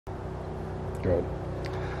Good.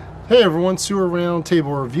 Hey everyone, Sewer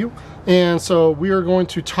Roundtable Review. And so we are going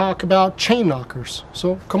to talk about chain knockers.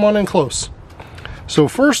 So come on in close. So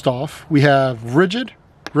first off, we have Ridgid,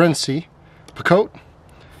 Renzi, Picote,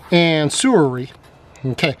 and Sewery.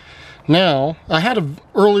 Okay, now I had an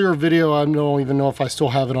earlier video, I don't even know if I still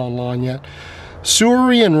have it online yet.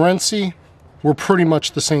 Sewery and Renzi were pretty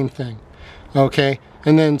much the same thing. Okay,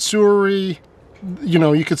 and then Sewery, you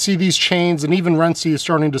know, you could see these chains, and even Renzi is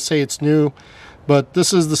starting to say it's new, but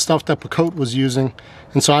this is the stuff that Picote was using.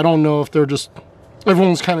 And so I don't know if they're just,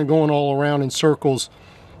 everyone's kind of going all around in circles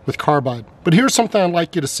with carbide. But here's something I'd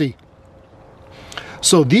like you to see.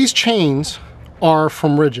 So these chains are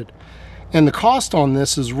from Ridgid, and the cost on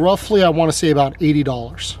this is roughly, I want to say about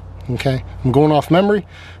 $80. Okay, I'm going off memory,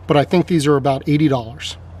 but I think these are about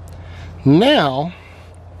 $80. Now,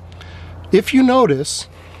 if you notice,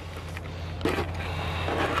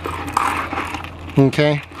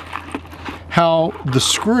 okay, how the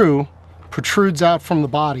screw protrudes out from the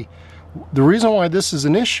body. The reason why this is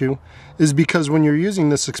an issue is because when you're using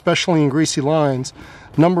this, especially in greasy lines,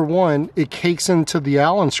 number one, it cakes into the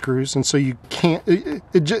Allen screws, and so you can't, it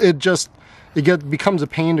becomes a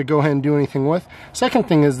pain to go ahead and do anything with. Second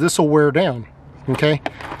thing is this will wear down, okay?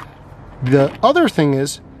 The other thing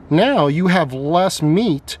is now you have less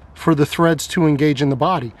meat for the threads to engage in the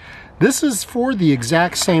body. This is for the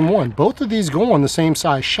exact same one. Both of these go on the same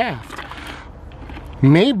size shaft.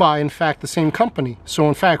 Made by, in fact, the same company. So,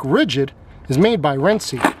 in fact, Ridgid is made by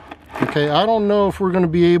Renzi. Okay, I don't know if we're going to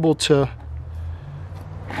be able to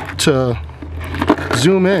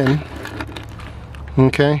zoom in.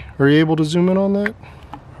 Okay, are you able to zoom in on that?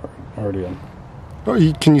 Already in.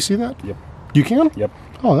 Oh, can you see that? Yep. You can? Yep.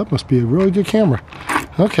 Oh, that must be a really good camera.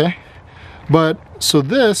 Okay, but so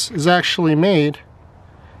this is actually made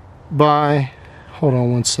by, hold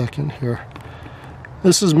on one second here.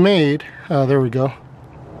 This is made, there we go.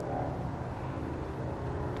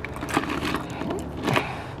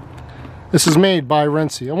 This is made by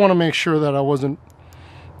Renzi. I want to make sure that I wasn't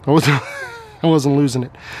losing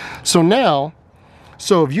it. So now,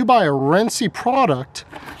 so if you buy a Renzi product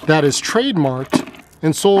that is trademarked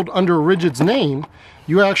and sold under Ridgid's name,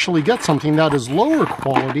 you actually get something that is lower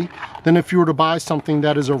quality than if you were to buy something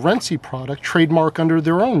that is a Renzi product trademarked under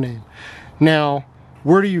their own name. Now,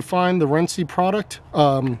 where do you find the Renzi product?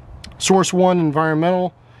 Source One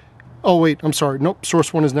Environmental. Oh wait, I'm sorry. Nope,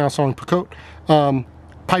 Source One is now selling Picote.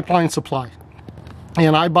 Pipeline Supply.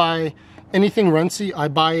 And I buy anything Renzi, I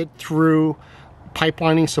buy it through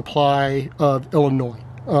Pipelining Supply of Illinois.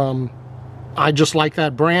 I just like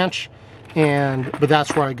that branch, but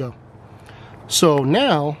that's where I go. So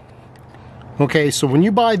now, okay, so when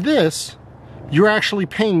you buy this, you're actually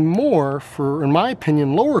paying more for, in my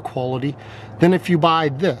opinion, lower quality than if you buy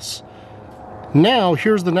this. Now,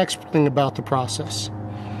 here's the next thing about the process,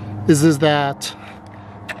 is that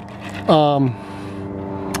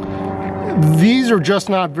these are just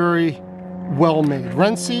not very well made.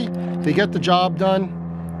 Renzi, they get the job done,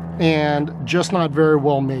 and just not very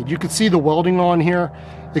well made. You can see the welding on here,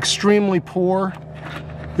 extremely poor.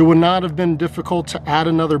 It would not have been difficult to add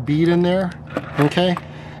another bead in there, okay?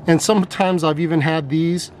 And sometimes I've even had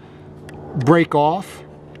these break off,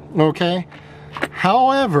 okay?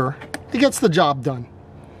 However, it gets the job done.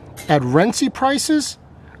 At Renzi prices,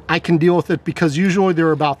 I can deal with it because usually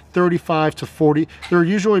they're about 35 to 40. They're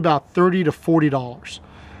usually about $30 to $40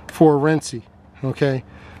 for a Renzi, okay?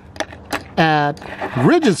 At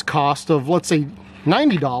Ridgid's cost of, let's say,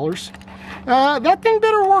 $90, that thing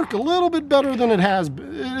better work a little bit better than it has.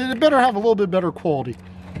 It better have a little bit better quality.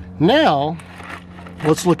 Now,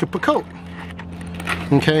 let's look at Picote.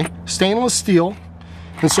 Okay, stainless steel.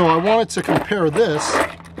 And so I wanted to compare this.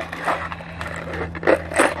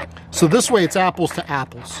 So this way it's apples to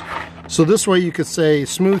apples. So this way you could say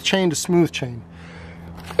smooth chain to smooth chain.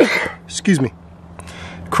 Excuse me.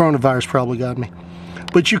 Coronavirus probably got me.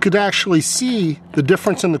 But you could actually see the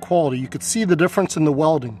difference in the quality. You could see the difference in the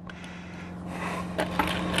welding.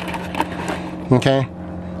 Okay?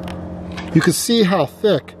 You can see how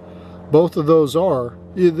thick both of those are.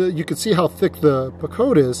 You can see how thick the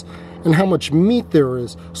Picote is and how much meat there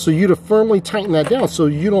is. So you to firmly tighten that down so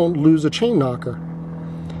you don't lose a chain knocker.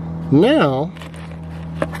 Now,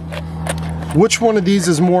 which one of these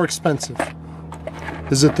is more expensive?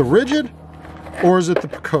 Is it the Ridgid or is it the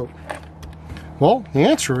Picote? Well, the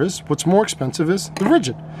answer is what's more expensive is the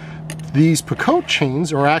Ridgid. These Picote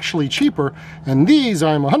chains are actually cheaper, and these,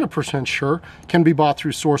 I'm 100% sure, can be bought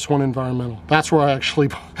through Source One Environmental. That's where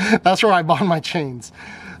I bought my chains.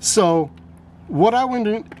 So what I went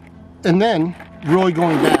to, and then really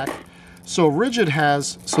going back, So Ridgid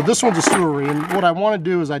has, so this one's a sewer ring, and what I want to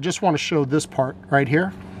do is I just want to show this part right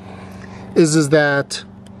here, is that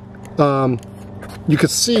you can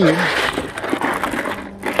see,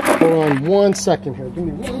 hold on 1 second here, give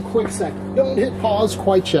me 1 quick second, don't hit pause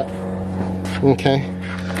quite yet. Okay,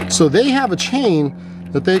 so they have a chain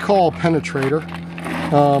that they call a penetrator,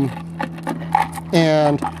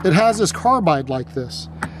 and it has this carbide like this.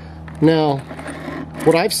 Now,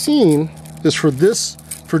 what I've seen is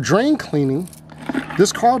for drain cleaning,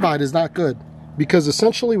 this carbide is not good, because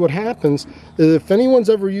essentially what happens is, if anyone's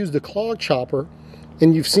ever used a clog chopper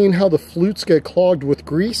and you've seen how the flutes get clogged with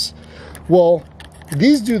grease, well,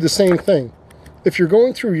 these do the same thing. If you're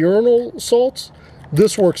going through urinal salts,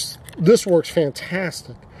 this works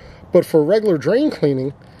fantastic. But for regular drain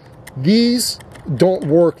cleaning, these don't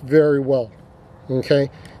work very well. Okay,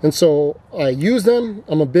 and so I use them.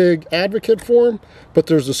 I'm a big advocate for them, but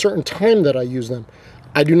there's a certain time that I use them.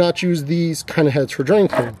 I do not use these kind of heads for drain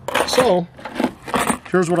cleaning. So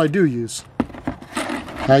here's what I do use.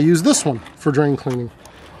 I use this one for drain cleaning.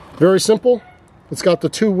 Very simple. It's got the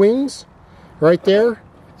 2 wings right there.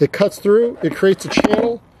 It cuts through, it creates a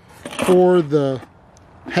channel for the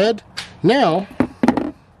head. Now,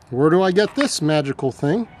 where do I get this magical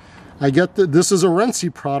thing? I get this is a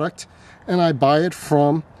Ridgid product, and I buy it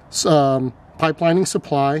from Pipelining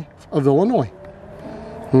Supply of Illinois.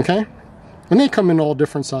 Okay, and they come in all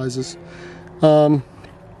different sizes. In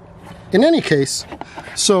any case,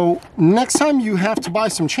 so next time you have to buy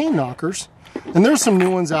some chain knockers, and there's some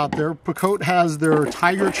new ones out there. Pecote has their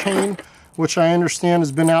Tiger chain, which I understand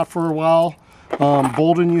has been out for a while.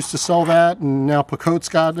 Bolden used to sell that, and now Pecote's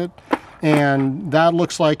got it, and that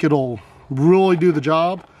looks like it'll really do the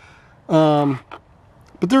job.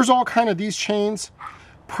 But there's all kind of these chains.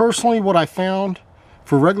 Personally, what I found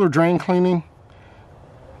for regular drain cleaning,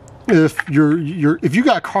 if you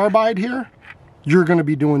got carbide here, you're going to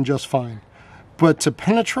be doing just fine. But to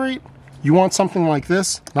penetrate, you want something like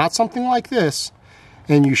this, not something like this,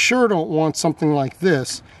 and you sure don't want something like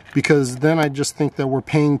this, because then I just think that we're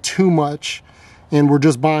paying too much and we're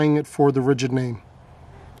just buying it for the Ridgid name.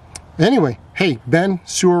 Anyway, hey, Ben,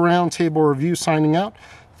 Sewer Round Table Review signing out.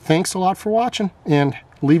 Thanks a lot for watching, and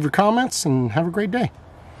leave your comments and have a great day.